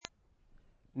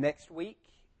next week.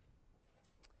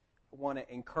 I want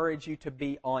to encourage you to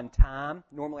be on time.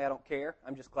 Normally I don't care.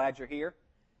 I'm just glad you're here.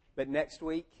 But next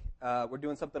week we're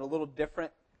doing something a little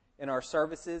different in our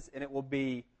services, and it will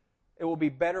be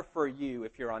better for you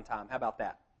if you're on time. How about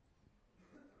that?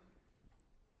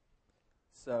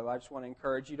 So I just want to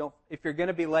encourage you, if you're going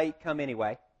to be late, come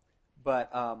anyway.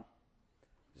 But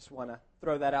just want to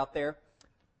throw that out there.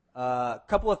 A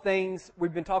couple of things.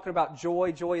 We've been talking about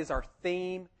joy. Joy is our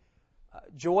theme.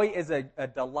 Joy is a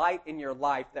delight in your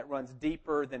life that runs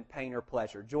deeper than pain or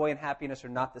pleasure. Joy and happiness are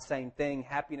not the same thing.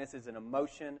 Happiness is an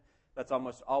emotion that's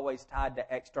almost always tied to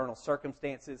external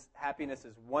circumstances. Happiness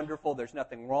is wonderful. There's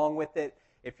nothing wrong with it.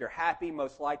 If you're happy,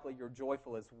 most likely you're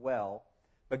joyful as well.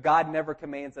 But God never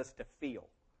commands us to feel.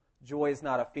 Joy is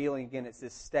not a feeling. Again, it's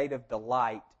this state of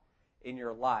delight in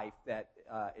your life that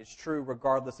is true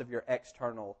regardless of your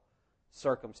external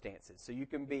circumstances. So you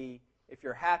can be, if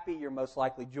you're happy, you're most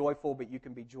likely joyful, but you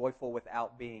can be joyful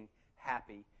without being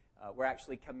happy. We're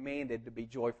actually commanded to be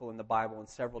joyful in the Bible in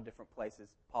several different places.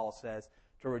 Paul says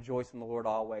to rejoice in the Lord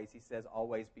always. He says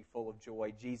always be full of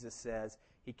joy. Jesus says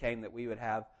He came that we would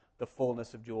have the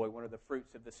fullness of joy. One of the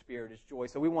fruits of the Spirit is joy.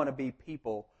 So we want to be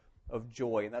people of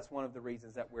joy, and that's one of the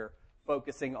reasons that we're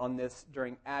focusing on this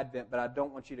during Advent, but I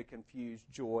don't want you to confuse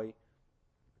joy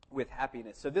with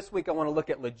happiness. So this week I want to look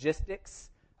at logistics.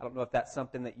 I don't know if that's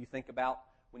something that you think about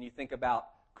when you think about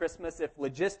Christmas. If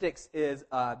logistics is,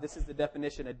 this is the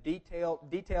definition, a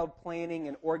detailed planning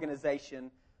and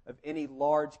organization of any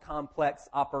large, complex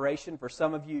operation. For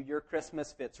some of you, your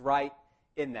Christmas fits right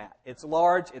in that. It's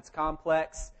large, it's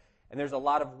complex, and there's a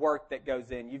lot of work that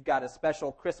goes in. You've got a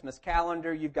special Christmas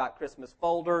calendar. You've got Christmas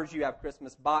folders. You have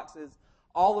Christmas boxes.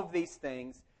 All of these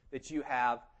things that you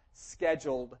have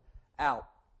scheduled out.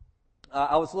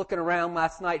 I was looking around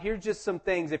last night. Here's just some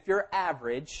things. If you're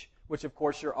average, which of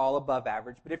course you're all above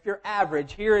average, but if you're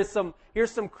average, here's some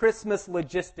Christmas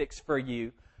logistics for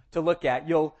you to look at.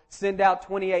 You'll send out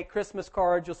 28 Christmas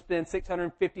cards. You'll spend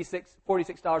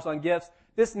 $46 on gifts.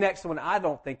 This next one I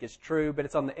don't think is true, but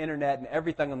it's on the internet, and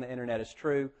everything on the internet is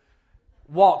true.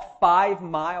 Walk 5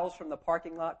 miles from the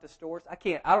parking lot to stores. I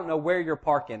don't know where you're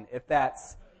parking if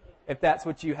that's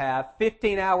what you have.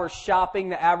 15 hours shopping.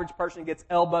 The average person gets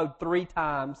elbowed 3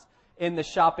 times in the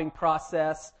shopping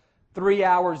process. 3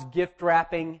 hours gift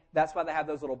wrapping. That's why they have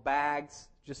those little bags,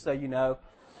 just so you know.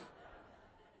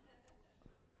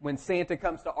 When Santa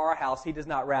comes to our house, he does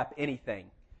not wrap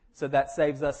anything. So that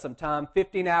saves us some time.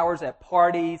 15 hours at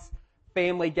parties,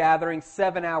 family gatherings,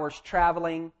 7 hours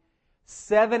traveling,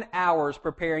 7 hours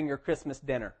preparing your Christmas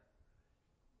dinner.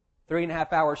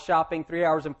 3.5 hours shopping, 3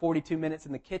 hours and 42 minutes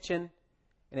in the kitchen,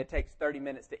 and it takes 30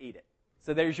 minutes to eat it.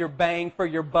 So there's your bang for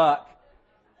your buck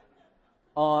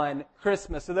on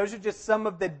Christmas. So those are just some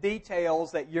of the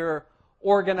details that you're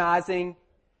organizing.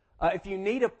 If you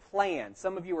need a plan,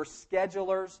 some of you are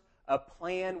schedulers, a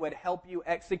plan would help you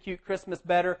execute Christmas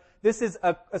better. This is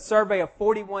a survey of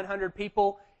 4,100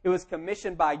 people. It was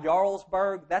commissioned by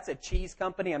Jarlsberg. That's a cheese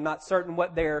company. I'm not certain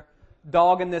what their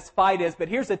dog in this fight is, but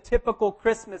here's a typical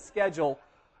Christmas schedule.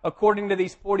 According to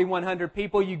these 4,100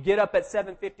 people, you get up at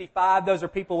 7:55. Those are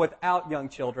people without young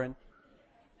children.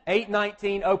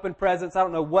 8:19 open presents. I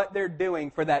don't know what they're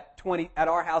doing for that 20. At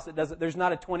our house, there's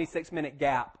not a 26-minute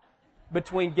gap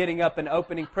between getting up and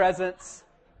opening presents.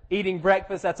 Eating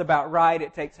breakfast, that's about right.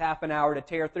 It takes half an hour to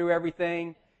tear through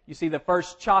everything. You see the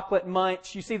first chocolate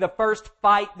munch. You see the first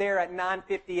fight there at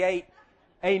 9:58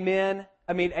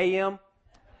 a.m.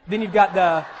 Then you've got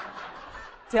the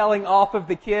telling off of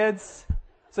the kids.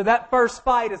 So that first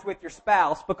fight is with your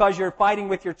spouse because you're fighting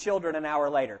with your children an hour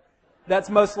later. That's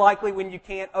most likely when you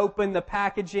can't open the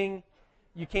packaging.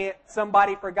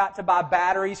 Somebody forgot to buy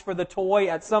batteries for the toy.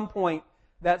 At some point,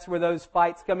 that's where those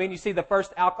fights come in. You see the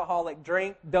first alcoholic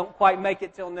drink. Don't quite make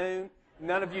it till noon.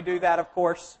 None of you do that, of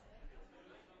course.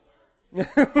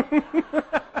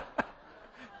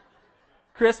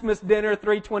 Christmas dinner,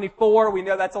 3:24. We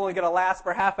know that's only going to last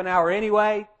for half an hour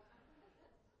anyway.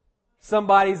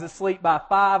 Somebody's asleep by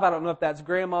 5. I don't know if that's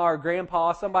grandma or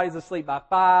grandpa. Somebody's asleep by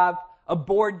 5. A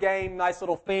board game, nice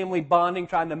little family bonding,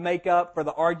 trying to make up for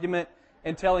the argument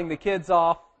and telling the kids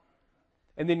off.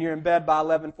 And then you're in bed by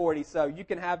 11:40. So you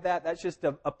can have that. That's just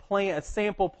a plan, a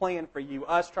sample plan for you.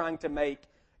 Us trying to make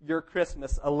your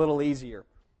Christmas a little easier.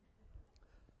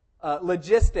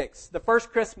 Logistics. The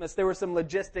first Christmas, there were some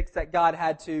logistics that God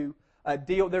had to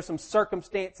deal. There's some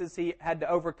circumstances He had to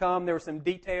overcome. There were some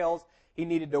details He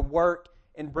needed to work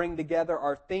and bring together.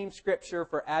 Our theme scripture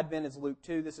for Advent is Luke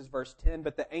 2. This is verse 10.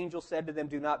 But the angel said to them,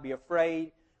 "Do not be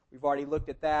afraid." We've already looked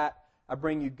at that. "I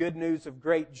bring you good news of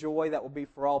great joy that will be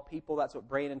for all people." That's what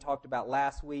Brandon talked about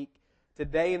last week.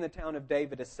 Today in the town of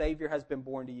David, a Savior has been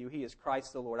born to you. He is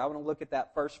Christ the Lord. I want to look at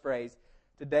that first phrase.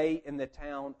 Today in the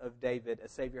town of David, a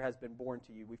Savior has been born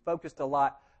to you. We focused a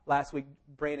lot last week.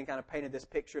 Brandon kind of painted this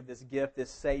picture of this gift, this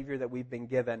Savior that we've been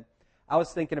given. I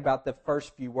was thinking about the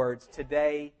first few words,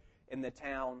 today in the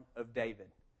town of David.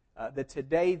 The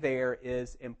today there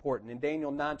is important. In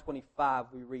Daniel 9:25,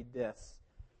 we read this.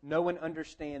 No one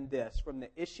understand this. From the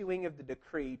issuing of the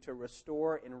decree to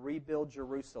restore and rebuild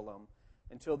Jerusalem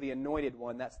until the anointed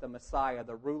one, that's the Messiah,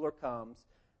 the ruler comes,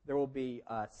 there will be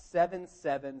 7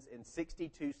 sevens and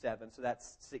 62 sevens, so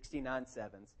that's 69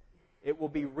 sevens. It will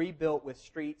be rebuilt with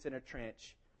streets and a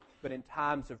trench, but in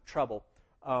times of trouble.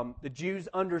 The Jews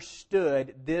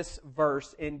understood this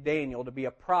verse in Daniel to be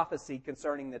a prophecy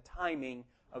concerning the timing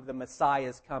of the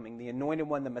Messiah's coming. The anointed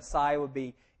one, the Messiah, would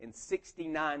be in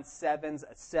 69 sevens.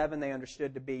 A 7 they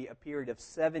understood to be a period of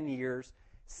 7 years.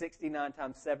 69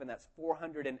 times 7, that's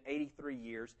 483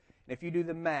 years. And if you do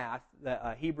the math,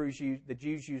 the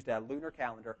Jews used a lunar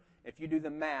calendar. If you do the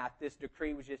math, this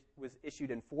decree was issued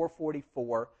in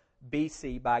 444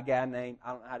 BC by a guy named, I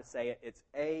don't know how to say it, it's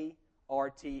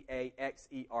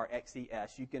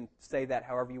Artaxerxes. You can say that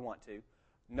however you want to.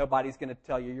 Nobody's going to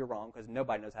tell you you're wrong because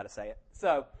nobody knows how to say it.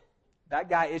 So that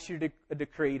guy issued a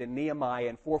decree to Nehemiah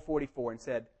in 444 and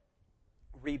said,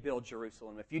 rebuild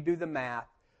Jerusalem. If you do the math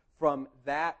from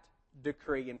that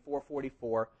decree in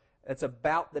 444, it's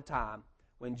about the time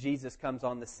when Jesus comes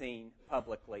on the scene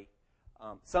publicly.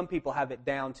 Some people have it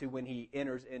down to when he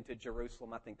enters into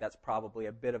Jerusalem. I think that's probably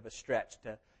a bit of a stretch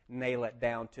to nail it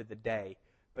down to the day.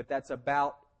 But that's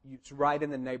it's right in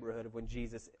the neighborhood of when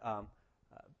Jesus'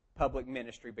 public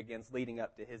ministry begins leading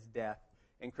up to his death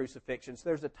and crucifixion. So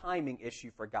there's a timing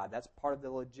issue for God. That's part of the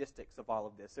logistics of all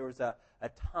of this. There was a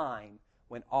time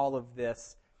when all of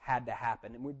this had to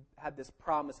happen. And we had this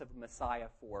promise of a Messiah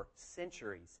for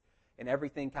centuries. And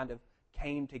everything kind of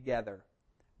came together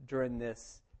during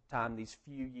this time, these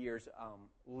few years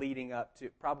leading up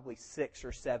to probably 6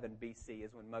 or 7 BC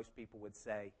is when most people would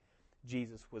say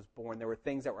Jesus was born. There were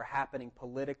things that were happening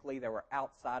politically that were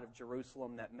outside of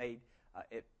Jerusalem that made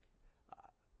it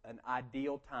an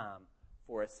ideal time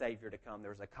for a Savior to come. There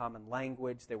was a common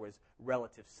language. There was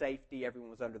relative safety.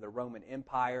 Everyone was under the Roman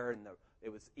Empire, and it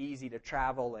was easy to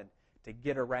travel and to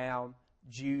get around.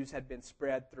 Jews had been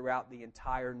spread throughout the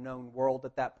entire known world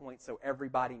at that point, so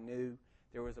everybody knew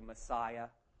there was a Messiah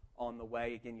on the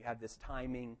way. Again, you have this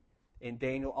timing in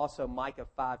Daniel. Also, Micah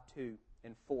 5:2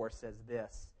 and 4 says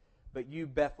this, but you,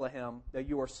 Bethlehem, though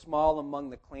you are small among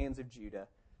the clans of Judah,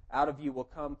 out of you will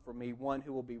come for me one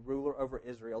who will be ruler over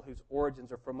Israel, whose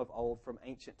origins are from of old, from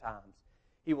ancient times.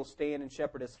 He will stand and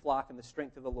shepherd his flock in the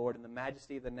strength of the Lord, in the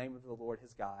majesty of the name of the Lord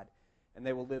his God, and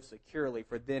they will live securely,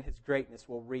 for then his greatness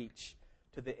will reach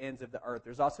to the ends of the earth.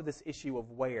 There's also this issue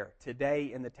of where.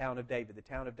 Today in the town of David. The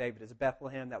town of David is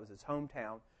Bethlehem. That was his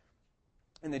hometown.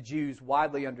 And the Jews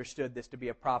widely understood this to be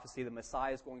a prophecy. The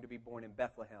Messiah is going to be born in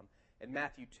Bethlehem. In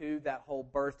Matthew 2, that whole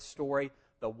birth story,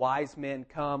 the wise men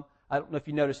come. I don't know if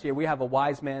you noticed here, we have a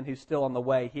wise man who's still on the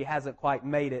way. He hasn't quite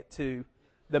made it to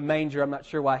the manger. I'm not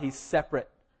sure why he's separate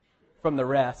from the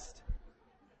rest.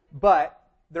 But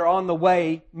they're on the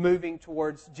way moving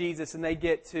towards Jesus, and they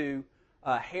get to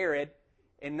Herod,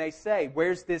 and they say,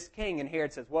 where's this king? And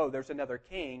Herod says, whoa, there's another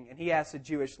king. And he asks the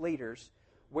Jewish leaders,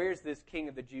 where's this king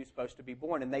of the Jews supposed to be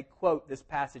born? And they quote this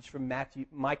passage from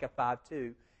Micah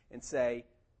 5:2 and say,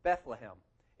 Bethlehem.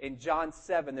 In John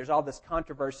 7, there's all this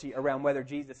controversy around whether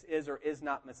Jesus is or is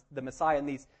not the Messiah. And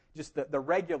these, just the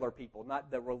regular people, not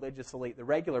the religious elite, the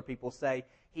regular people say,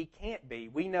 he can't be.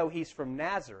 We know he's from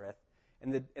Nazareth,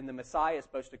 and the Messiah is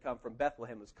supposed to come from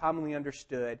Bethlehem. It was commonly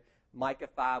understood. Micah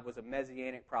 5 was a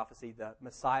messianic prophecy. The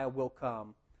Messiah will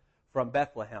come from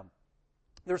Bethlehem.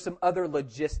 There's some other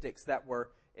logistics that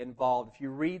were involved. If you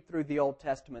read through the Old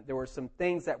Testament, there were some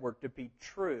things that were to be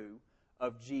true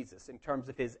of Jesus in terms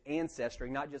of his ancestry,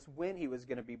 not just when he was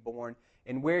going to be born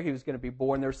and where he was going to be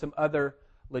born. There's some other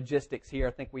logistics here.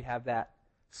 I think we have that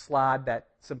slide, that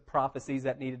some prophecies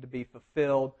that needed to be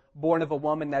fulfilled. Born of a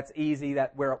woman, that's easy,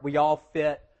 that where we all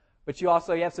fit. But you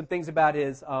have some things about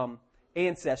his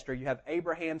ancestry. You have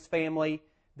Abraham's family,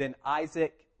 then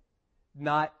Isaac,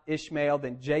 not Ishmael,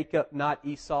 then Jacob, not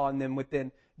Esau, and then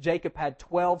within Jacob had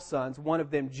 12 sons, one of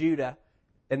them Judah,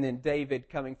 and then David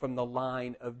coming from the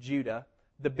line of Judah.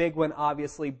 The big one,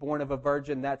 obviously, born of a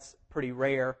virgin, that's pretty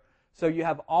rare. So you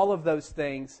have all of those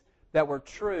things that were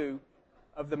true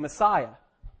of the Messiah.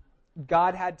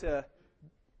 God had to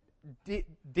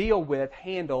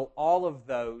handle all of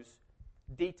those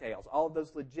details. All of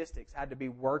those logistics had to be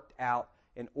worked out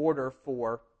in order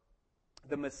for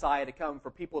the Messiah to come,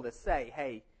 for people to say,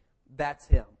 hey, that's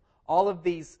him. All of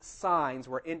these signs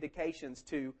were indications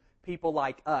to people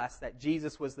like us that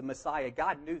Jesus was the Messiah.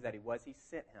 God knew that he was. He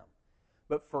sent him.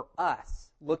 But for us,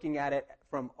 looking at it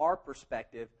from our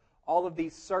perspective, all of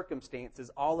these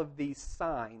circumstances, all of these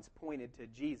signs pointed to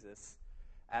Jesus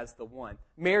as the one.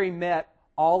 Mary met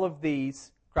all of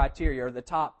these criteria, or the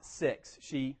top 6.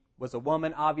 She was a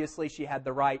woman, obviously. She had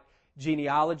the right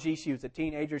genealogy. She was a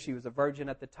teenager. She was a virgin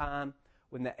at the time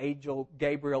when the angel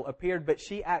Gabriel appeared. But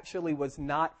she actually was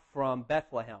not from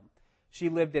Bethlehem. She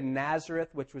lived in Nazareth,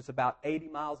 which was about 80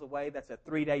 miles away. That's a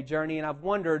 3-day journey. And I've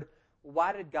wondered,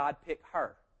 why did God pick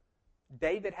her?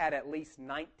 David had at least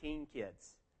 19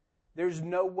 kids. There's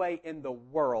no way in the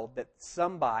world that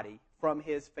somebody from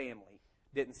his family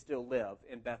didn't still live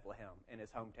in Bethlehem, in his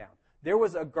hometown. There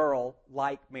was a girl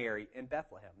like Mary in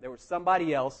Bethlehem. There was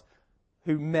somebody else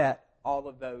who met all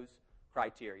of those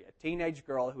criteria. A teenage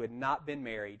girl who had not been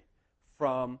married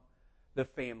from the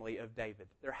family of David.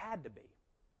 There had to be.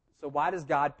 So why does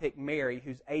God pick Mary,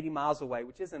 who's 80 miles away,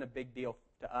 which isn't a big deal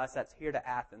to us? That's here to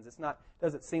Athens.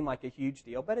 Doesn't seem like a huge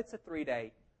deal, but it's a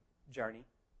 3-day journey.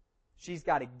 She's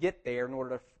got to get there in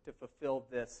order to fulfill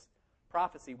this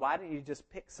prophecy. Why didn't you just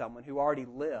pick someone who already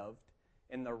lived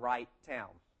in the right town?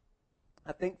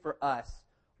 I think for us,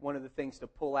 one of the things to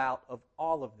pull out of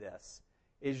all of this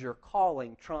is your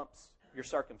calling trumps your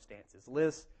circumstances.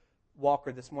 Liz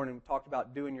Walker this morning talked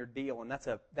about doing your deal, and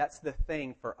that's the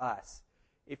thing for us.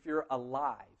 If you're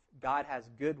alive, God has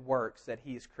good works that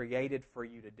he has created for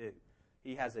you to do.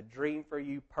 He has a dream for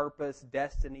you, purpose,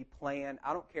 destiny, plan.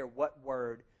 I don't care what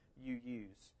word you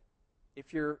use.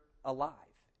 If you're alive,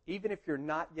 even if you're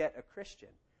not yet a Christian,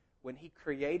 when he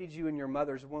created you in your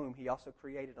mother's womb, he also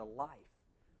created a life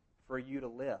for you to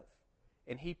live.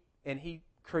 And he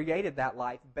created that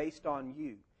life based on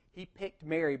you. He picked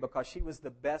Mary because she was the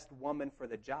best woman for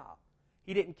the job.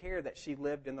 He didn't care that she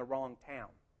lived in the wrong town.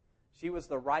 She was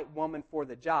the right woman for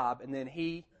the job, and then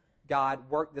God,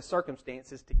 worked the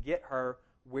circumstances to get her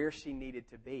where she needed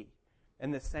to be.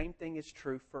 And the same thing is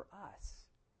true for us.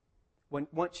 When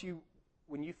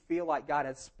you feel like God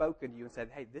has spoken to you and said,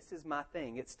 hey, this is my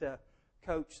thing, it's to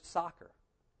coach soccer,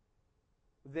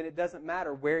 then it doesn't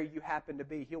matter where you happen to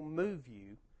be. He'll move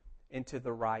you into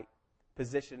the right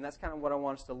position. And that's kind of what I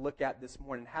want us to look at this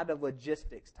morning. How do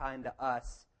logistics tie into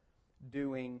us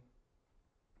doing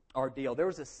our deal? There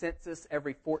was a census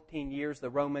every 14 years. The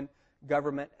Roman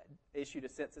government issued a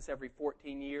census every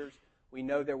 14 years. We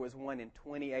know there was one in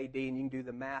 20 AD, and you can do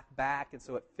the math back, and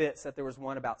so it fits that there was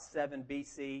one about 7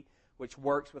 BC, which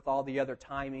works with all the other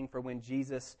timing for when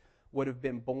Jesus would have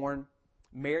been born.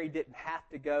 Mary didn't have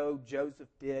to go. Joseph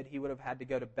did. He would have had to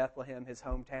go to Bethlehem, his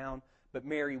hometown. But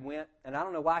Mary went, and I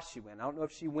don't know why she went. I don't know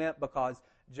if she went because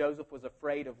Joseph was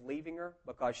afraid of leaving her,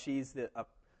 because she's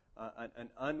an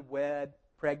unwed,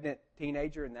 pregnant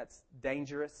teenager, and that's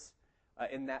dangerous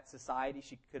in that society.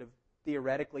 She could have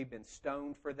theoretically been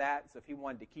stoned for that. So if he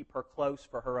wanted to keep her close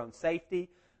for her own safety,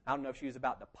 I don't know if she was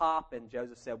about to pop, and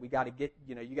Joseph said, we got to get,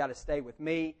 you got to stay with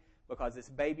me because this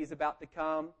baby's about to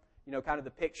come. Kind of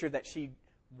the picture that she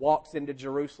walks into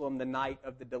Jerusalem the night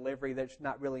of the delivery. There's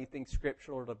not really anything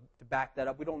scriptural to back that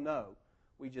up. We don't know.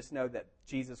 We just know that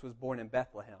Jesus was born in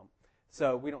Bethlehem.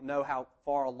 So we don't know how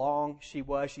far along she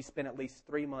was. She spent at least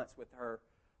 3 months with her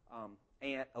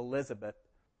Aunt Elizabeth.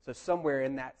 So somewhere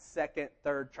in that second,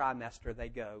 third trimester, they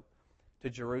go to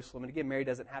Jerusalem. And again, Mary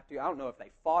doesn't have to. I don't know if they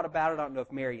fought about it. I don't know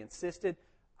if Mary insisted.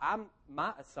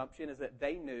 My assumption is that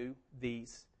they knew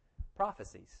these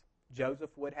prophecies.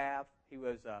 Joseph would have. He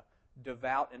was a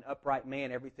devout and upright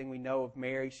man. Everything we know of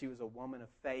Mary, she was a woman of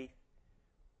faith.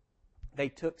 They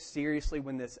took seriously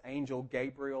when this angel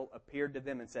Gabriel appeared to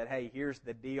them and said, hey, here's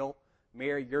the deal.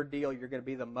 Mary, your deal, you're going to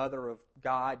be the mother of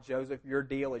God. Joseph, your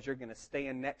deal is you're going to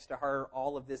stand next to her.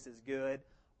 All of this is good.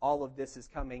 All of this is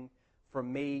coming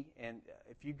from me. And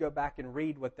if you go back and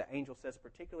read what the angel says,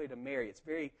 particularly to Mary, it's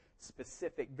very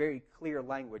specific, very clear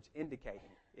language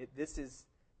indicating this is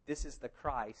the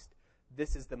Christ.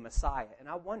 This is the Messiah. And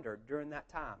I wondered during that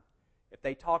time if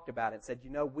they talked about it and said,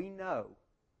 we know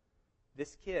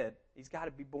this kid, he's got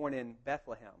to be born in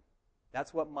Bethlehem.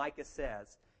 That's what Micah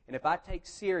says. And if I take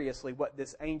seriously what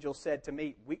this angel said to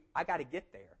me, I got to get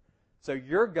there. So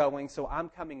you're going, so I'm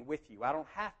coming with you. I don't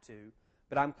have to,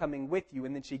 but I'm coming with you.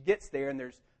 And then she gets there, and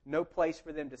there's no place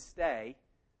for them to stay.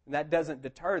 And that doesn't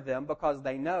deter them because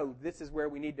they know this is where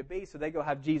we need to be. So they go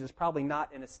have Jesus, probably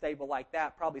not in a stable like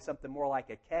that, probably something more like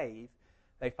a cave.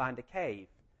 They find a cave,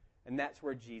 and that's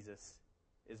where Jesus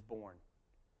is born.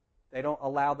 They don't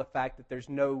allow the fact that there's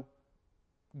no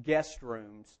guest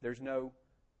rooms, there's no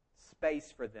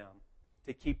space for them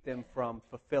to keep them from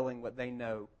fulfilling what they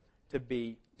know to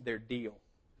be their deal.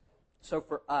 So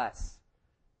for us,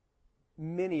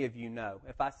 many of you know,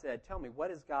 if I said, tell me,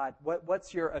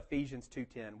 what's your Ephesians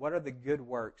 2:10? What are the good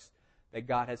works that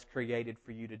God has created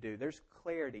for you to do? There's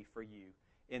clarity for you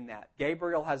in that.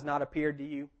 Gabriel has not appeared to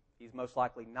you. He's most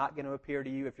likely not going to appear to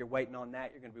you. If you're waiting on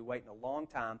that, you're going to be waiting a long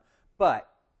time. But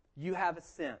you have a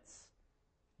sense.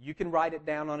 You can write it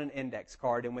down on an index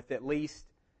card and with at least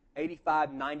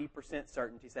 85-90%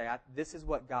 certainty say, this is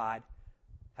what God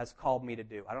has called me to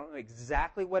do. I don't know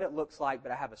exactly what it looks like,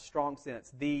 but I have a strong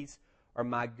sense these are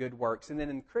my good works. And then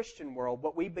in the Christian world,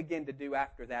 what we begin to do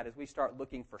after that is we start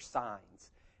looking for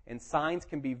signs. And signs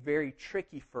can be very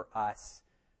tricky for us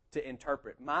to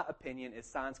interpret. My opinion is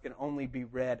signs can only be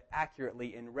read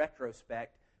accurately in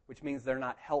retrospect, which means they're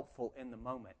not helpful in the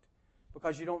moment,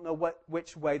 because you don't know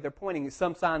which way they're pointing.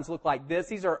 Some signs look like this.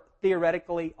 These are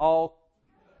theoretically all...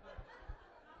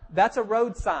 That's a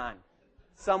road sign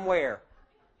somewhere.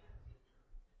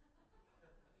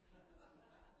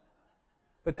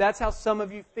 But that's how some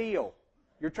of you feel.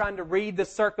 You're trying to read the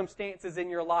circumstances in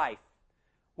your life.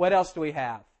 What else do we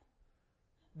have?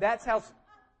 That's how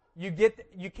you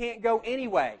can't go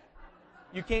anyway.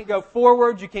 You can't go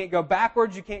forward, you can't go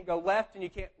backwards, you can't go left, and you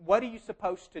can't... What are you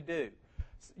supposed to do?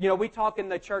 You know, we talk in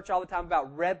the church all the time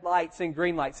about red lights and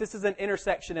green lights. This is an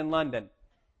intersection in London.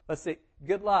 Let's see.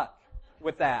 Good luck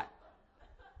with that.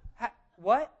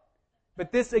 What?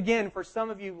 But this, again, for some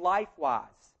of you, life-wise,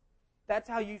 that's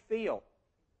how you feel.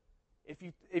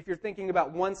 If you're thinking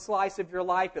about one slice of your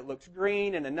life, it looks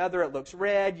green, and another it looks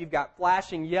red. You've got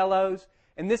flashing yellows.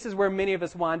 And this is where many of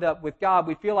us wind up with God.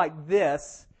 We feel like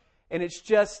this, and it's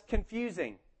just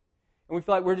confusing. And we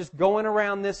feel like we're just going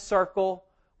around this circle.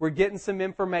 We're getting some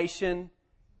information.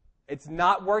 It's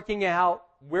not working out.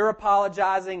 We're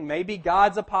apologizing. Maybe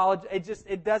God's apologizing.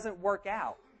 It doesn't work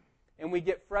out. And we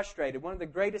get frustrated. One of the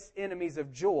greatest enemies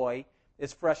of joy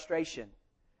is frustration.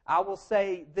 I will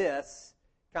say this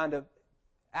kind of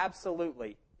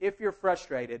absolutely. If you're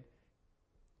frustrated,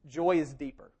 joy is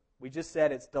deeper. We just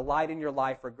said it's delight in your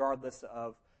life regardless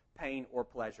of pain or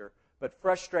pleasure. But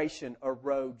frustration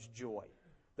erodes joy.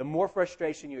 The more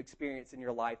frustration you experience in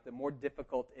your life, the more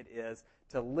difficult it is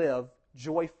to live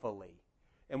joyfully.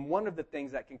 And one of the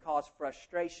things that can cause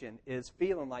frustration is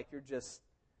feeling like you're just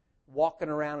walking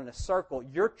around in a circle.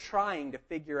 You're trying to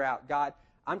figure out, God,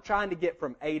 I'm trying to get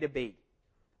from A to B.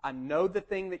 I know the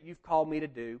thing that you've called me to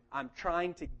do. I'm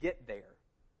trying to get there.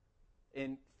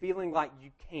 And feeling like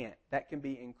you can't, that can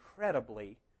be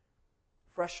incredibly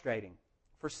frustrating.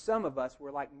 For some of us,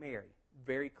 we're like Mary,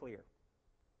 very clear.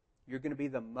 You're going to be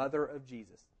the mother of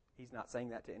Jesus. He's not saying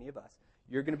that to any of us.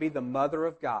 You're going to be the mother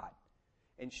of God.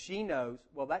 And she knows,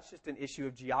 well, that's just an issue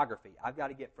of geography. I've got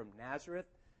to get from Nazareth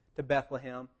to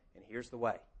Bethlehem, and here's the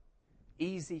way.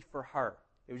 Easy for her.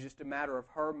 It was just a matter of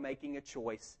her making a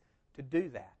choice to do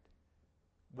that.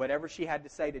 Whatever she had to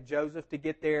say to Joseph to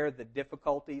get there, the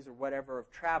difficulties or whatever of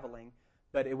traveling,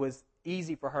 but it was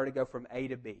easy for her to go from A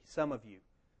to B. Some of you,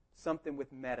 something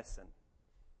with medicine.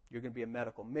 You're going to be a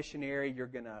medical missionary. You're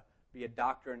going to be a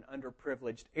doctor in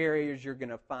underprivileged areas. You're going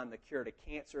to find the cure to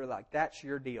cancer. Like, that's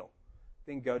your deal.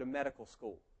 Then go to medical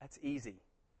school. That's easy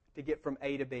to get from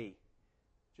A to B.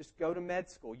 Just go to med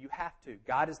school. You have to.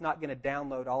 God is not going to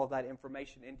download all of that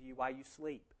information into you while you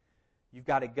sleep. You've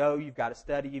got to go. You've got to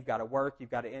study. You've got to work. You've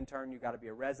got to intern. You've got to be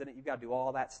a resident. You've got to do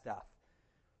all that stuff.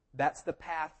 That's the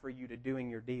path for you to doing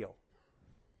your deal.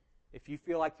 If you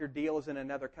feel like your deal is in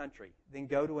another country, then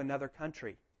go to another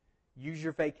country. Use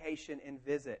your vacation and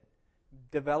visit.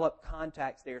 Develop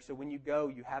contacts there so when you go,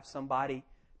 you have somebody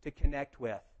to connect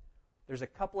with. There's a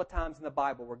couple of times in the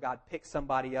Bible where God picks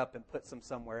somebody up and puts them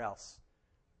somewhere else.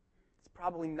 It's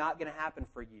probably not going to happen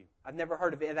for you. I've never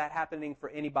heard of that happening for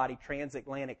anybody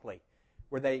transatlantically,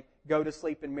 where they go to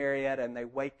sleep in Marietta and they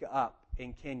wake up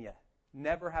in Kenya.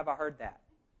 Never have I heard that.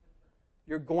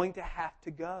 You're going to have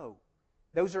to go.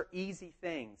 Those are easy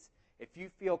things. If you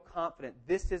feel confident,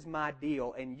 this is my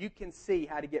deal, and you can see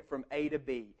how to get from A to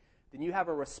B, then you have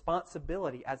a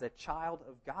responsibility as a child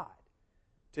of God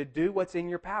to do what's in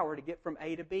your power to get from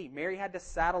A to B. Mary had to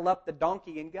saddle up the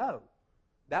donkey and go.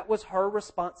 That was her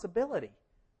responsibility.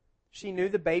 She knew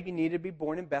the baby needed to be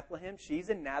born in Bethlehem. She's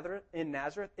in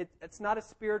Nazareth. It's not a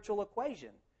spiritual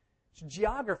equation. It's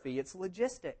geography. It's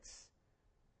logistics.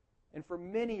 And for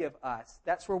many of us,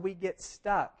 that's where we get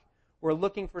stuck. We're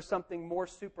looking for something more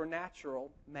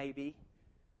supernatural, maybe.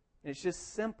 And it's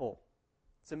just simple.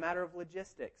 It's a matter of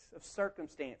logistics, of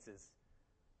circumstances,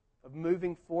 of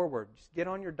moving forward. Just get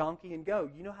on your donkey and go.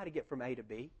 You know how to get from A to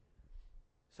B.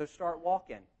 So start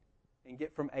walking and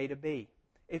get from A to B.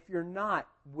 If you're not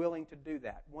willing to do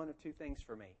that, one of two things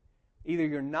for me. Either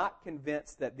you're not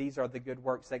convinced that these are the good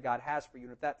works that God has for you,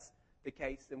 and if that's the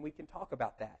case, then we can talk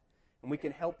about that. And we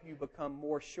can help you become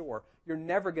more sure. You're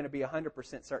never going to be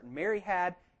 100% certain. Mary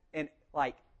had an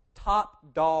top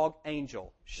dog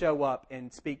angel show up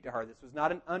and speak to her. This was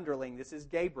not an underling. This is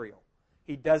Gabriel.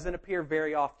 He doesn't appear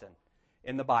very often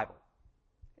in the Bible.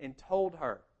 And told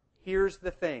her, here's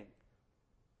the thing.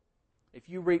 If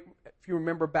you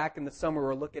remember back in the summer, we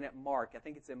were looking at Mark. I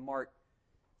think it's in Mark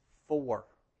 4.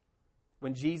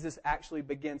 When Jesus actually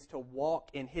begins to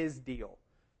walk in his deal.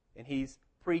 And he's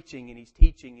preaching and he's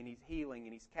teaching and he's healing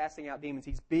and he's casting out demons.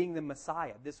 He's being the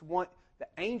Messiah. The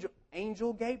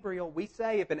angel Gabriel, we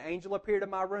say if an angel appeared in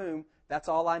my room, that's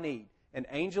all I need. An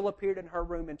angel appeared in her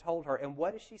room and told her. And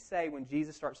what does she say when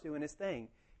Jesus starts doing his thing?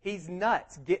 He's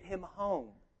nuts. Get him home.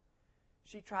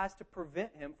 She tries to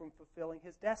prevent him from fulfilling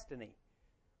his destiny.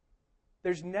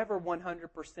 There's never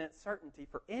 100% certainty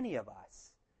for any of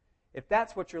us. If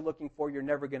that's what you're looking for, you're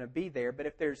never going to be there. But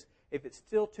if it's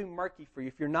still too murky for you,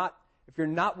 if you're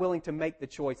not willing to make the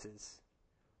choices,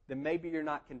 then maybe you're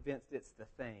not convinced it's the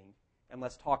thing. And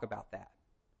let's talk about that.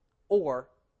 Or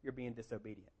you're being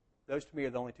disobedient. Those to me are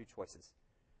the only two choices.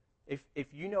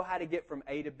 If you know how to get from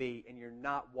A to B and you're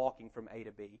not walking from A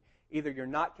to B, either you're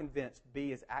not convinced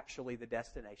B is actually the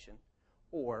destination,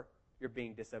 or you're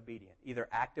being disobedient. Either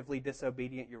actively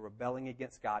disobedient, you're rebelling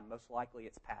against God. Most likely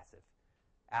it's passive.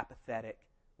 Apathetic,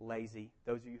 lazy.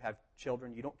 Those of you who have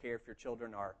children, you don't care if your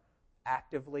children are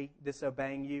actively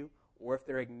disobeying you or if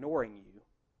they're ignoring you.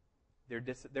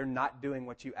 They're not doing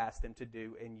what you ask them to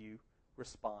do, and you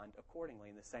respond accordingly.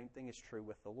 And the same thing is true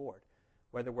with the Lord.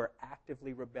 Whether we're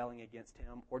actively rebelling against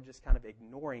him or just kind of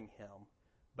ignoring him,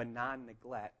 benign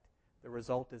neglect, the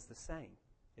result is the same.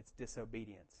 It's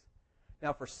disobedience.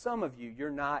 Now, for some of you, you're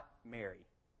not Mary.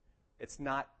 It's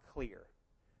not clear.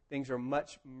 Things are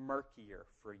much murkier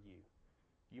for you.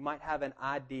 You might have an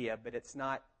idea, but it's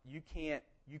not. You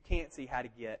can't see how to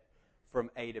get from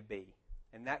A to B.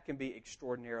 And that can be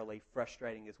extraordinarily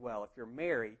frustrating as well. If you're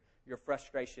Mary, your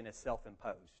frustration is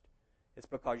self-imposed. It's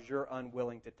because you're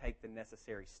unwilling to take the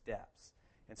necessary steps.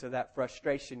 And so that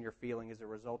frustration you're feeling is a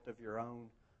result of your own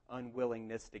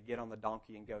unwillingness to get on the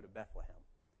donkey and go to Bethlehem.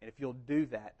 And if you'll do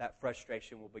that, that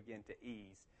frustration will begin to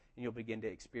ease, and you'll begin to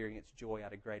experience joy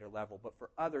at a greater level. But for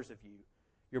others of you,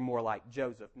 you're more like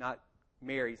Joseph, not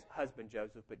Mary's husband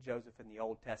Joseph, but Joseph in the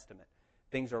Old Testament.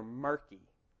 Things are murky,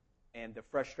 and the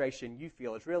frustration you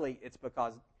feel it's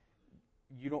because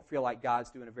you don't feel like God's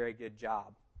doing a very good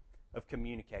job of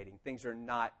communicating. Things are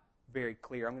not very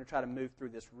clear. I'm going to try to move through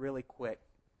this really quick.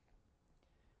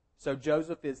 So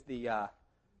Joseph is the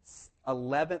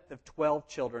 11th of 12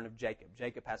 children of Jacob.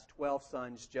 Jacob has 12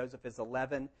 sons. Joseph is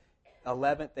 11th,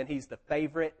 and he's the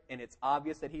favorite, and it's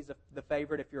obvious that he's the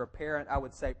favorite. If you're a parent, I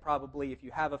would say probably if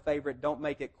you have a favorite, don't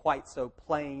make it quite so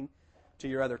plain to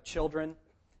your other children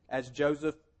as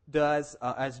Jacob does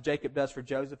for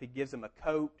Joseph. He gives him a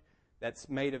coat that's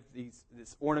made of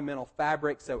this ornamental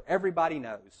fabric, so everybody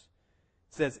knows.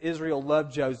 It says Israel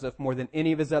loved Joseph more than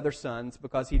any of his other sons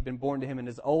because he'd been born to him in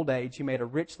his old age. He made a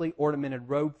richly ornamented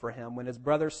robe for him. When his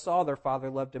brothers saw their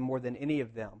father loved him more than any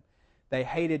of them, they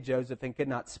hated Joseph and could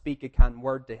not speak a kind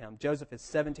word to him. Joseph is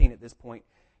 17 at this point.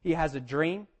 He has a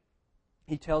dream.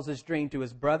 He tells his dream to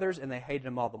his brothers, and they hated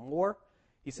him all the more.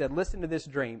 He said, listen to this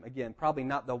dream. Again, probably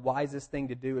not the wisest thing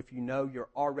to do if you know you're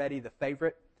already the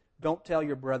favorite. Don't tell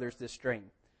your brothers this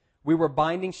dream. We were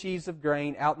binding sheaves of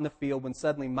grain out in the field when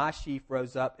suddenly my sheaf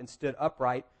rose up and stood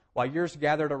upright while yours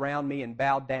gathered around me and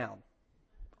bowed down.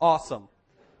 Awesome.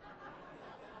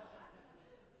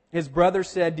 His brothers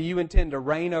said, do you intend to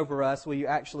reign over us? Will you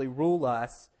actually rule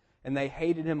us? And they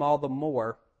hated him all the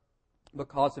more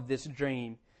because of this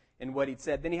dream and what he'd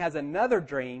said. Then he has another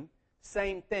dream,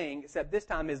 same thing, except this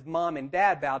time his mom and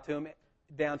dad bow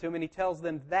down to him, and he tells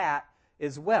them that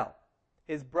as well.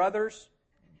 His brothers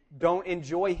don't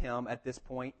enjoy him at this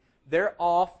point. They're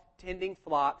off tending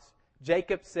flocks.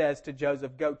 Jacob says to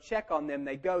Joseph, go check on them.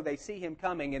 They go, they see him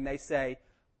coming, and they say,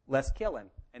 let's kill him.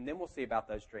 And then we'll see about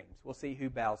those dreams. We'll see who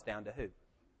bows down to who.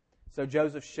 So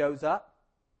Joseph shows up,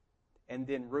 and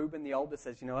then Reuben, the oldest,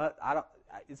 says, you know what,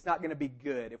 it's not going to be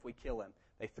good if we kill him.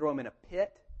 They throw him in a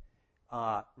pit.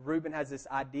 Reuben has this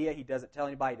idea. He doesn't tell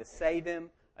anybody to save him.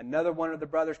 Another one of the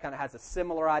brothers kind of has a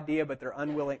similar idea, but they're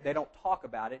unwilling. They don't talk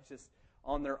about it. It's just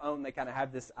on their own, they kind of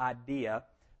have this idea.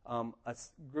 A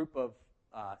group of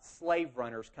slave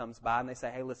runners comes by, and they say,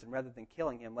 hey, listen, rather than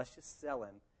killing him, let's just sell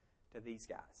him to these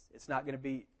guys. It's not going to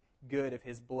be good if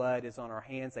his blood is on our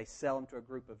hands. They sell him to a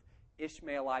group of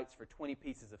Ishmaelites for 20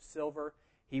 pieces of silver.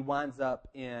 He winds up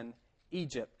in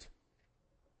Egypt.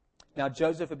 Now,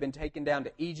 Joseph had been taken down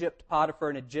to Egypt. Potiphar,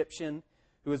 an Egyptian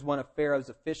who was one of Pharaoh's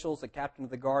officials, the captain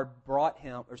of the guard, bought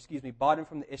him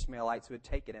from the Ishmaelites who had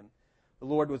taken him. The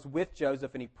Lord was with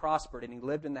Joseph, and he prospered, and he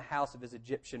lived in the house of his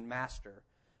Egyptian master.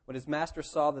 When his master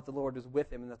saw that the Lord was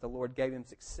with him and that the Lord gave him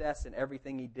success in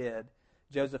everything he did,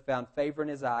 Joseph found favor in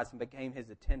his eyes and became his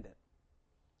attendant.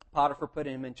 Potiphar put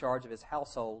him in charge of his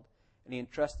household, and he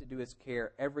entrusted to his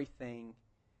care everything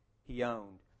he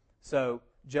owned. So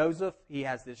Joseph, he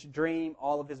has this dream,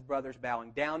 all of his brothers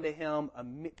bowing down to him.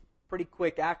 Pretty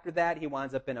quick after that, he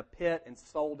winds up in a pit and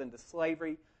sold into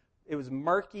slavery. It was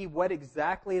murky. What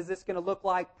exactly is this going to look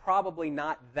like? Probably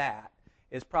not that.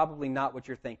 It's probably not what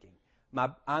you're thinking.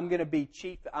 I'm going to be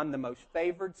chief. I'm the most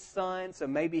favored son, so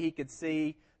maybe he could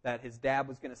see that his dad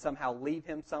was going to somehow leave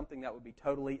him something that would be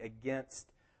totally against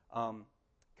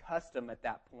custom at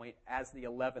that point. As the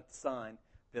 11th son,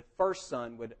 the first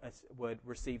son would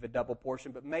receive a double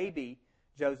portion, but maybe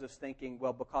Joseph's thinking,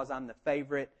 well, because I'm the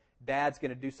favorite, Dad's going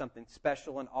to do something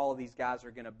special, and all of these guys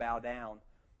are going to bow down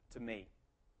to me.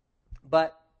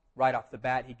 But right off the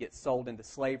bat, he gets sold into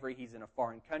slavery. He's in a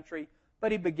foreign country,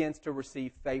 but he begins to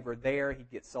receive favor there. He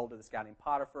gets sold to this guy named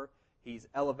Potiphar. He's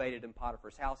elevated in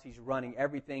Potiphar's house. He's running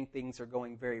everything. Things are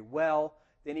going very well.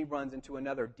 Then he runs into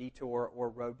another detour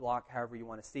or roadblock, however you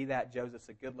want to see that. Joseph's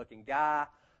a good-looking guy.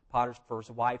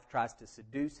 Potiphar's wife tries to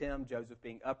seduce him. Joseph,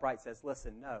 being upright, says,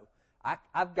 listen, no,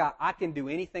 I can do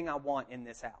anything I want in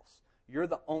this house. You're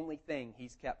the only thing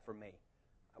he's kept from me.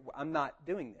 I'm not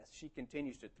doing this. She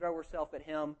continues to throw herself at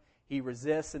him. He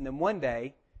resists, and then one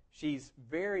day, she's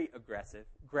very aggressive,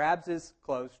 grabs his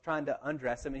clothes, trying to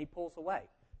undress him, and he pulls away.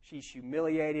 She's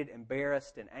humiliated,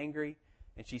 embarrassed, and angry,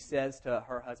 and she says to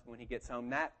her husband when he gets home,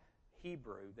 that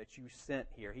Hebrew that you sent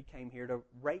here, he came here to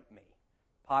rape me.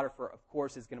 Potiphar, of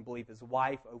course, is going to believe his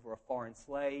wife over a foreign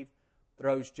slave,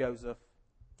 throws Joseph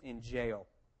in jail.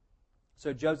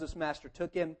 So Joseph's master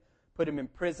took him, put him in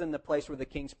prison, the place where the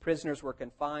king's prisoners were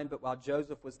confined. But while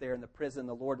Joseph was there in the prison,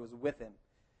 the Lord was with him.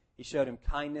 He showed him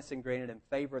kindness and granted him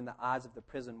favor in the eyes of the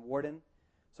prison warden.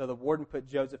 So the warden put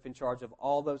Joseph in charge of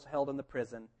all those held in the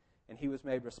prison, and he was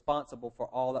made responsible for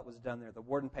all that was done there. The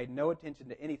warden paid no attention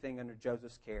to anything under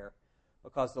Joseph's care,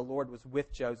 because the Lord was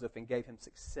with Joseph and gave him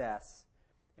success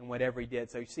in whatever he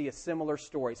did. So you see a similar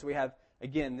story. So we have,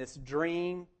 again, this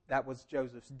dream. That was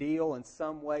Joseph's deal. In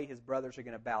some way, his brothers are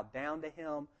going to bow down to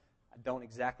him. I don't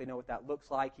exactly know what that looks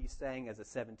like. He's saying as a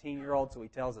 17-year-old, so he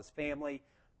tells his family.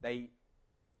 They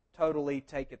totally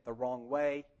take it the wrong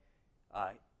way,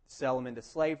 sell him into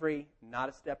slavery, not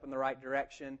a step in the right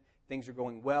direction. Things are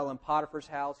going well in Potiphar's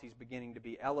house. He's beginning to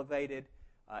be elevated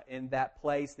in that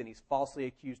place. Then he's falsely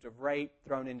accused of rape,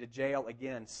 thrown into jail.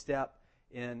 Again, step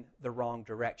in the wrong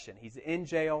direction. He's in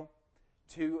jail.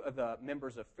 Two of the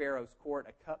members of Pharaoh's court,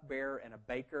 a cupbearer and a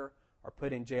baker, are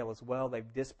put in jail as well.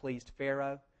 They've displeased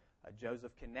Pharaoh.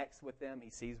 Joseph connects with them.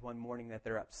 He sees one morning that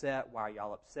they're upset. Why are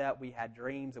y'all upset? We had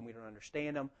dreams and we don't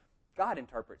understand them. God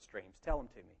interprets dreams. Tell them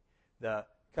to me. The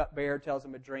cupbearer tells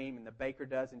him a dream, and the baker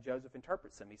does, and Joseph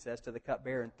interprets them. He says to the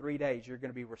cupbearer, in 3 days you're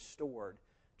going to be restored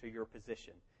to your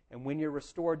position. And when you're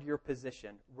restored to your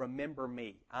position, remember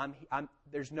me.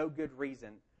 There's no good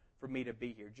reason for me to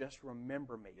be here. Just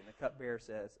remember me. And the cupbearer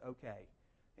says, okay.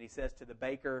 And he says to the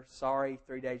baker, sorry,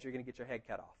 3 days you're going to get your head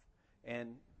cut off.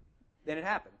 And then it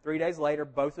happened. 3 days later,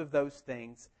 both of those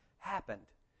things happened.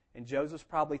 And Joseph's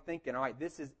probably thinking, all right,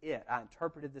 this is it. I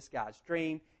interpreted this guy's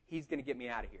dream. He's going to get me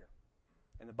out of here.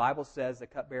 And the Bible says the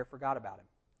cupbearer forgot about him.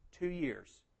 2 years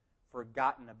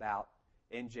forgotten about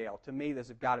in jail. To me, this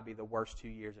has got to be the worst 2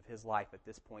 years of his life at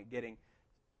this point. Getting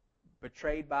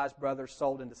betrayed by his brothers,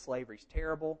 sold into slavery is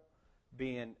terrible.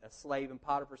 Being a slave in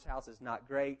Potiphar's house is not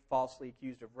great. Falsely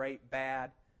accused of rape,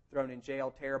 bad. Thrown in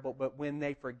jail, terrible. But when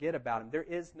they forget about him, there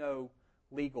is no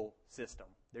legal system.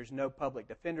 There's no public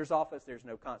defender's office. There's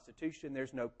no constitution.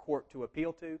 There's no court to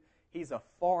appeal to. He's a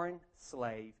foreign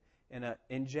slave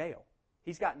in jail.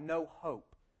 He's got no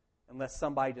hope unless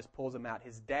somebody just pulls him out.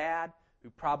 His dad, who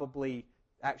probably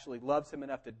actually loves him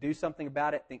enough to do something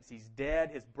about it, thinks he's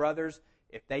dead. His brothers,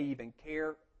 if they even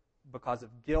care because of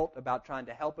guilt about trying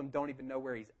to help him, don't even know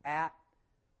where he's at.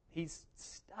 He's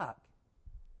stuck,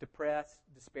 depressed,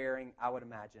 despairing, I would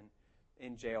imagine,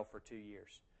 in jail for 2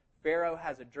 years. Pharaoh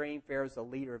has a dream. Pharaoh's the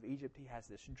leader of Egypt. He has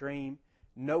this dream.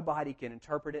 Nobody can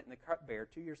interpret it. And the cupbearer,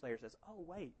 2 years later, says, oh,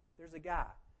 wait, there's a guy.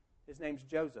 His name's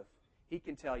Joseph. He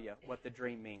can tell you what the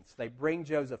dream means. They bring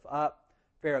Joseph up.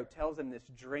 Pharaoh tells him this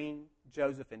dream.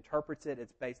 Joseph interprets it.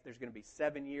 It's based. There's going to be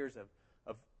 7 years of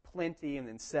plenty and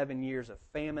then 7 years of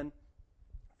famine.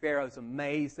 Pharaoh's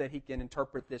amazed that he can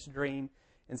interpret this dream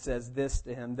and says this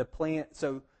to him.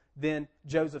 So then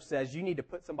Joseph says, you need to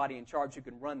put somebody in charge who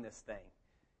can run this thing.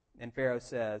 And Pharaoh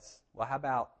says, well, how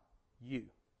about You.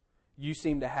 You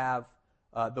seem to have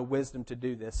the wisdom to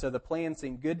do this. So the plan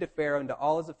seemed good to Pharaoh and to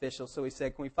all his officials. So he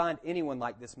said, can we find anyone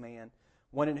like this man,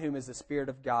 one in whom is the Spirit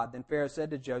of God? Then Pharaoh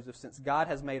said to Joseph, since God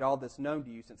has made all this known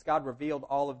to you, since God revealed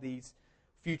all of these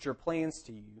future plans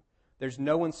to you, there's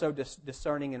no one so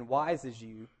discerning and wise as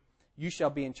you. You shall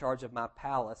be in charge of my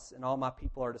palace, and all my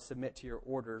people are to submit to your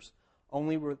orders.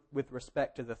 Only with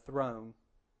respect to the throne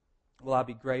will I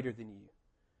be greater than you.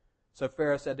 So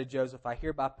Pharaoh said to Joseph, I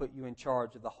hereby put you in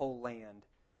charge of the whole land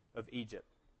of Egypt.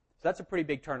 So that's a pretty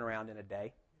big turnaround in a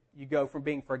day. You go from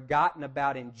being forgotten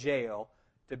about in jail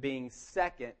to being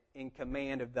second in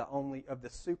command of the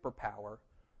superpower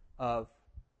of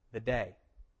the day.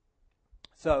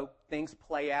 So things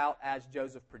play out as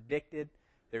Joseph predicted.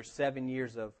 There's 7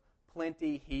 years of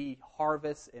plenty. He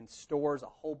harvests and stores a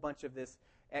whole bunch of this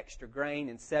extra grain.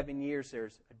 In 7 years,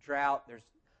 there's a drought. There's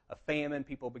a famine.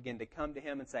 People begin to come to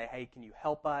him and say, hey, can you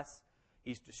help us?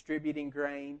 He's distributing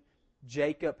grain.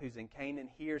 Jacob, who's in Canaan,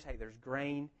 hears, hey, there's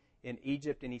grain in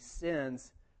Egypt, and he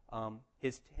sends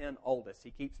his 10 oldest.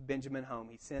 He keeps Benjamin home.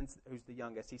 He sends, who's the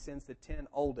youngest, he sends the 10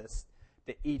 oldest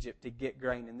to Egypt to get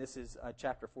grain. And this is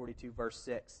chapter 42, verse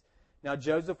 6. Now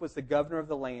Joseph was the governor of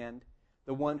the land,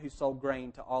 the one who sold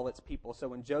grain to all its people. So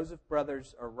when Joseph's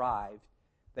brothers arrived,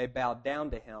 they bowed down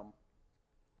to him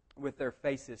with their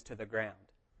faces to the ground.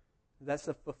 That's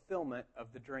the fulfillment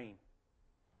of the dream.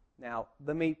 Now,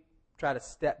 let me try to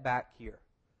step back here.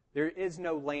 There is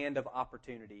no land of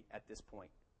opportunity at this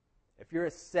point. If you're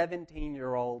a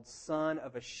 17-year-old son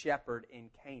of a shepherd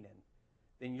in Canaan,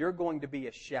 then you're going to be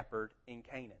a shepherd in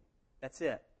Canaan. That's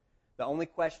it. The only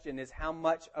question is, how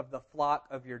much of the flock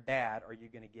of your dad are you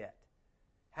going to get?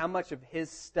 How much of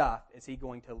his stuff is he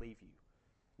going to leave you?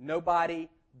 Nobody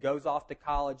goes off to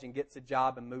college and gets a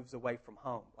job and moves away from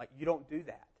home. Like, you don't do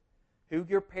that. Who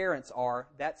your parents are,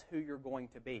 that's who you're going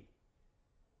to be.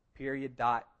 Period,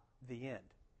 dot, the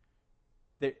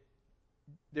end.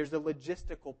 There's a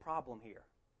logistical problem here.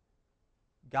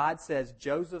 God says,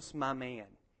 Joseph's my man.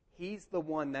 He's the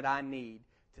one that I need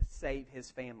to save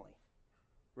his family.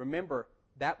 Remember,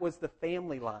 that was the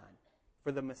family line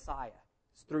for the Messiah.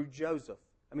 It's through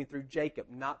through Jacob,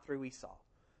 not through Esau.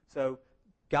 So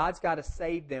God's got to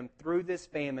save them through this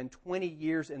famine 20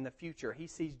 years in the future. He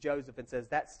sees Joseph and says,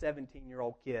 that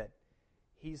 17-year-old kid,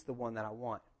 he's the one that I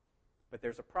want. But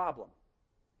there's a problem.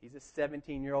 He's a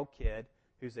 17-year-old kid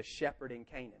who's a shepherd in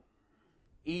Canaan.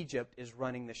 Egypt is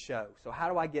running the show. So how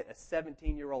do I get a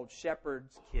 17-year-old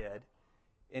shepherd's kid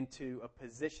into a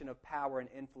position of power and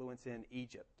influence in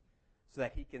Egypt so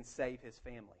that he can save his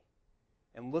family?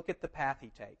 And look at the path he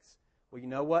takes. Well, you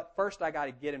know what? First, I got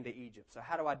to get him to Egypt. So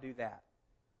how do I do that?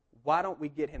 Why don't we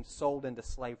get him sold into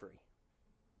slavery?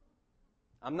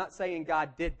 I'm not saying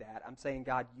God did that. I'm saying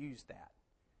God used that.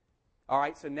 All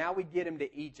right, so now we get him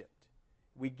to Egypt.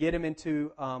 We get him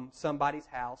into somebody's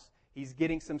house. He's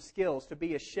getting some skills. To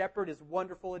be a shepherd is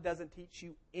wonderful. It doesn't teach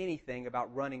you anything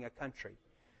about running a country.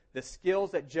 The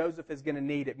skills that Joseph is going to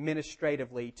need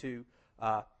administratively to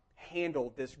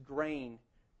handle this grain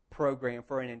program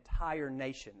for an entire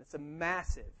nation. It's a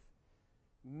massive,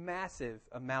 massive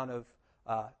amount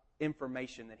of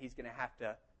information that he's going to have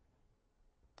to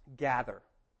gather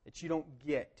that you don't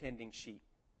get tending sheep.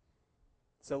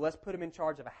 So let's put him in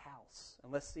charge of a house,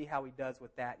 and let's see how he does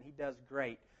with that. And he does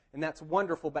great, and that's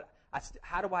wonderful, but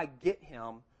how do I get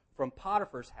him from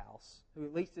Potiphar's house, who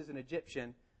at least is an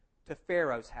Egyptian, to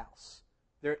Pharaoh's house?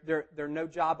 There are no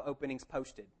job openings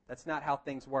posted. That's not how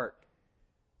things work.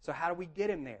 So how do we get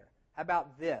him there? How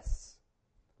about this?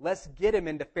 Let's get him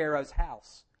into Pharaoh's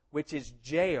house, which is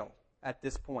jail at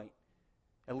this point.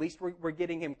 At least we're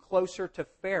getting him closer to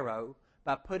Pharaoh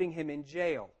by putting him in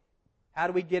jail. How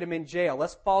do we get him in jail?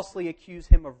 Let's falsely accuse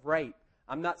him of rape.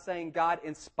 I'm not saying God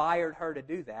inspired her to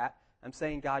do that. I'm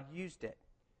saying God used it.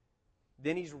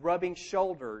 Then he's rubbing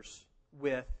shoulders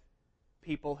with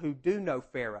people who do know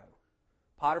Pharaoh.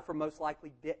 Potiphar most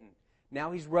likely didn't.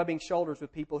 Now he's rubbing shoulders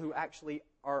with people who actually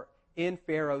are in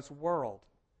Pharaoh's world.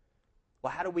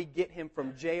 Well, how do we get him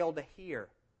from jail to here?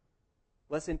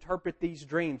 Let's interpret these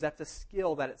dreams. That's a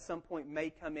skill that at some point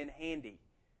may come in handy.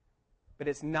 But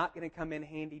it's not going to come in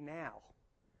handy now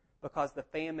because the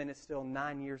famine is still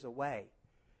 9 years away.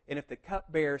 And if the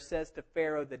cupbearer says to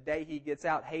Pharaoh the day he gets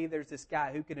out, hey, there's this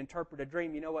guy who can interpret a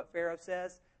dream, you know what Pharaoh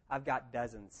says? I've got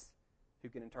dozens who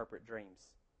can interpret dreams.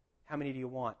 How many do you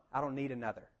want? I don't need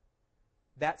another.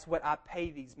 That's what I pay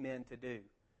these men to do.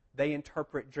 They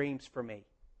interpret dreams for me.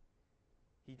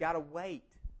 You got to wait.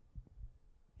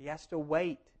 He has to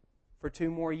wait for 2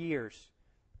 more years.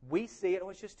 We see it,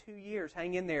 it's just 2 years.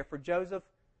 Hang in there. For Joseph,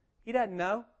 he doesn't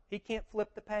know. He can't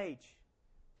flip the page.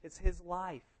 It's his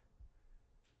life.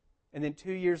 And then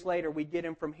 2 years later, we get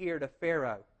him from here to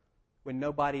Pharaoh when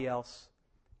nobody else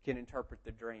can interpret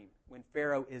the dream. When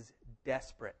Pharaoh is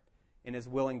desperate and is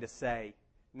willing to say,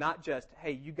 not just,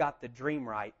 hey, you got the dream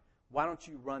right, why don't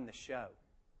you run the show?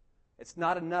 It's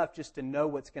not enough just to know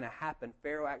what's going to happen.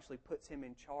 Pharaoh actually puts him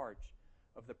in charge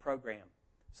of the program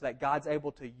so that God's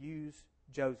able to use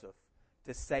Joseph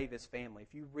to save his family.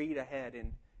 If you read ahead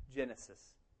in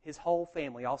Genesis, his whole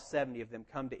family, all 70 of them,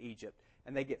 come to Egypt,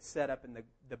 and they get set up in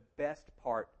the best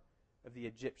part of the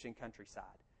Egyptian countryside.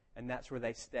 And that's where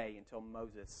they stay until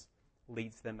Moses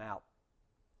leads them out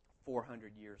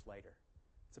 400 years later.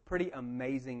 It's a pretty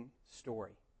amazing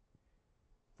story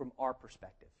from our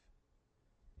perspective.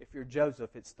 If you're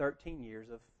Joseph, it's 13 years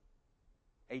of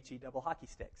HE double hockey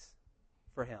sticks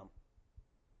for him.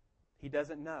 He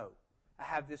doesn't know. I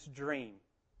have this dream.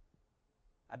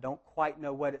 I don't quite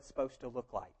know what it's supposed to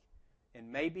look like.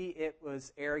 And maybe it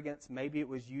was arrogance, maybe it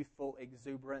was youthful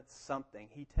exuberance, something.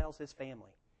 He tells his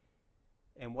family.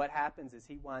 And what happens is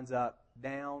he winds up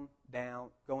down,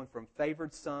 going from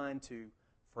favored son to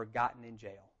forgotten in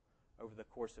jail over the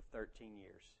course of 13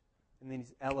 years. And then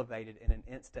he's elevated in an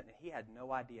instant, and he had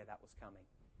no idea that was coming.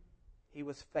 He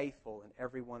was faithful in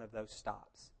every one of those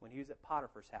stops. When he was at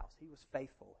Potiphar's house, he was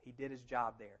faithful. He did his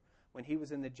job there. When he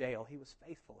was in the jail, he was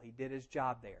faithful. He did his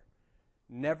job there.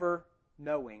 Never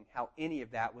knowing how any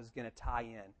of that was going to tie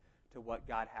in to what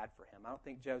God had for him. I don't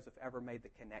think Joseph ever made the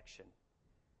connection.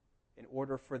 In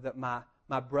order for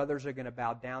my brothers are going to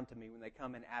bow down to me when they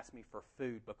come and ask me for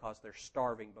food because they're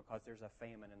starving, because there's a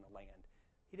famine in the land.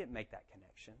 He didn't make that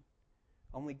connection.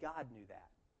 Only God knew that.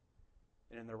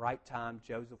 And in the right time,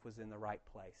 Joseph was in the right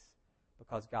place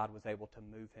because God was able to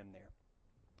move him there.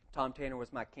 Tom Tanner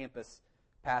was my campus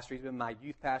pastor. He's been my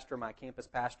youth pastor, my campus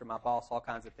pastor, my boss, all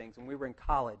kinds of things. When we were in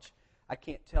college, I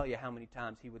can't tell you how many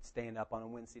times he would stand up on a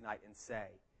Wednesday night and say,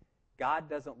 God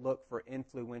doesn't look for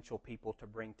influential people to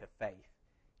bring to faith.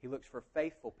 He looks for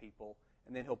faithful people,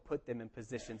 and then he'll put them in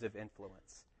positions of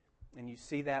influence. And you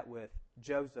see that with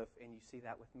Joseph, and you see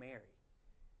that with Mary.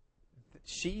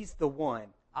 She's the one.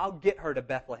 I'll get her to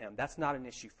Bethlehem. That's not an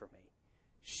issue for me.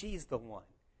 She's the one.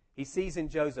 He sees in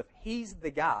Joseph, he's the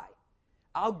guy.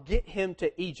 I'll get him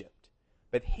to Egypt,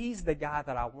 but he's the guy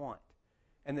that I want.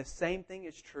 And the same thing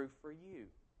is true for you.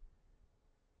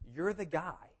 You're the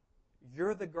guy.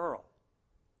 You're the girl.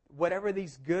 Whatever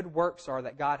these good works are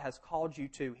that God has called you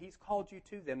to, he's called you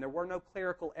to them. There were no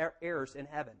clerical errors in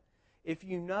heaven. If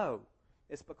you know,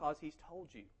 it's because he's told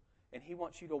you, and he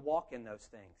wants you to walk in those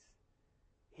things.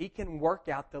 He can work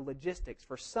out the logistics.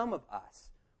 For some of us,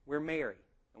 we're Mary,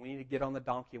 and we need to get on the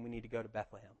donkey and we need to go to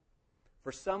Bethlehem.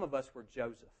 For some of us, we're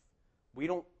Joseph.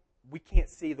 We can't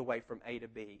see the way from A to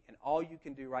B, and all you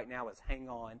can do right now is hang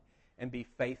on and be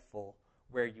faithful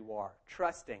where you are,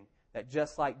 trusting that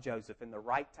just like Joseph, in the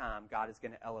right time, God is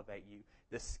going to elevate you.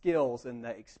 The skills and the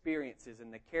experiences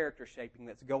and the character shaping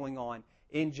that's going on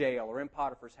in jail or in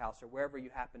Potiphar's house or wherever you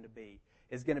happen to be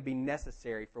is going to be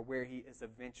necessary for where he is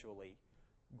eventually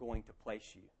going to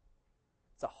place you.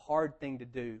 It's a hard thing to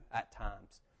do at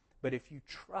times. But if you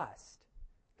trust,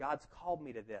 God's called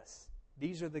me to this.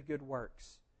 These are the good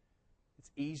works. It's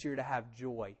easier to have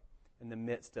joy in the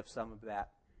midst of some of that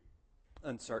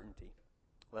uncertainty.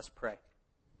 Let's pray.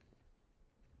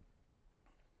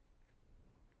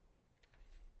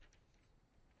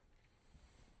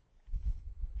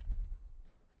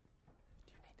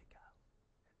 Do you need to go?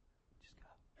 Just go.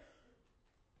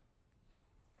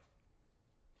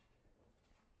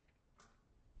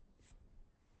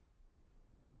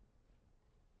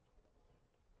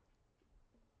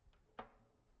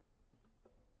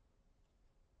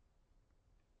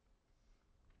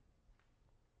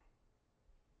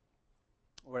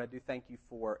 Lord, I do thank you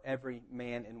for every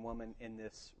man and woman in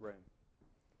this room.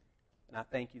 And I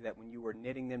thank you that when you were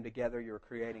knitting them together, you were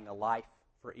creating a life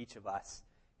for each of us.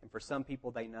 And for some people,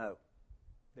 they know.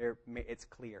 It's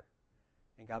clear.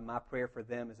 And God, my prayer for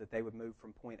them is that they would move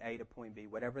from point A to point B,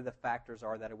 whatever the factors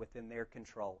are that are within their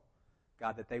control.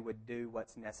 God, that they would do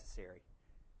what's necessary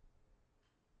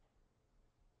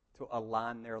to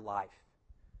align their life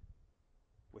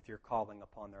with your calling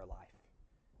upon their life.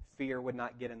 Fear would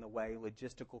not get in the way.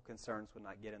 Logistical concerns would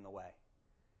not get in the way.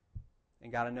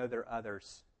 And God, I know there are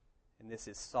others, and this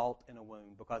is salt in a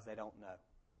wound because they don't know.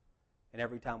 And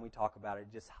every time we talk about it,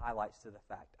 it just highlights to the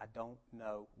fact, I don't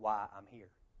know why I'm here.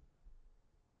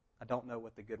 I don't know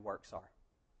what the good works are.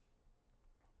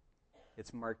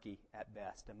 It's murky at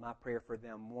best. And my prayer for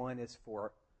them, one, is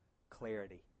for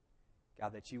clarity.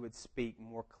 God, that you would speak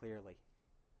more clearly.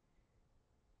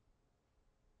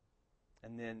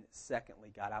 And then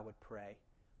secondly, God, I would pray,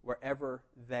 wherever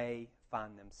they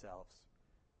find themselves,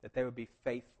 that they would be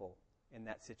faithful in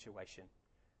that situation.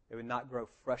 They would not grow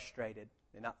frustrated.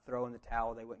 They'd not throw in the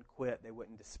towel. They wouldn't quit. They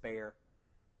wouldn't despair.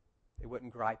 They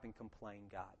wouldn't gripe and complain,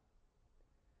 God.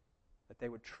 That they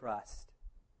would trust,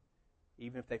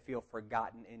 even if they feel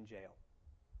forgotten in jail.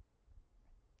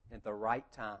 At the right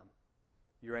time,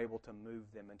 you're able to move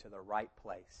them into the right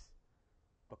place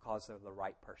because they're the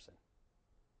right person.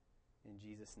 In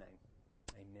Jesus' name,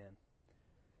 amen.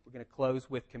 We're going to close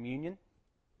with communion.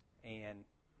 And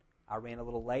I ran a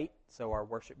little late, so our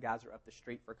worship guys are up the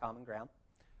street for common ground.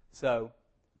 So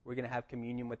we're going to have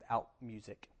communion without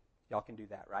music. Y'all can do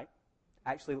that, right?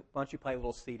 Actually, why don't you play a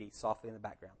little CD softly in the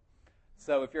background?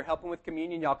 So if you're helping with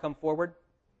communion, y'all come forward.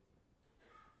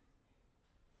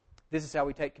 This is how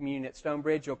we take communion at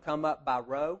Stonebridge. You'll come up by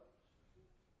row,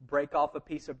 break off a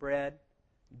piece of bread,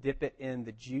 dip it in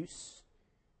the juice.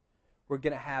 We're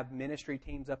going to have ministry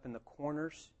teams up in the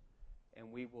corners,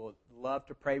 and we will love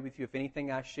to pray with you. If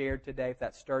anything I shared today, if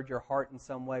that stirred your heart in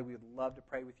some way, we would love to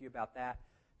pray with you about that.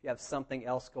 If you have something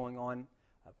else going on,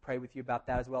 pray with you about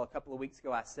that as well. A couple of weeks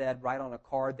ago I said, write on a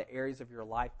card the areas of your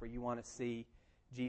life where you want to see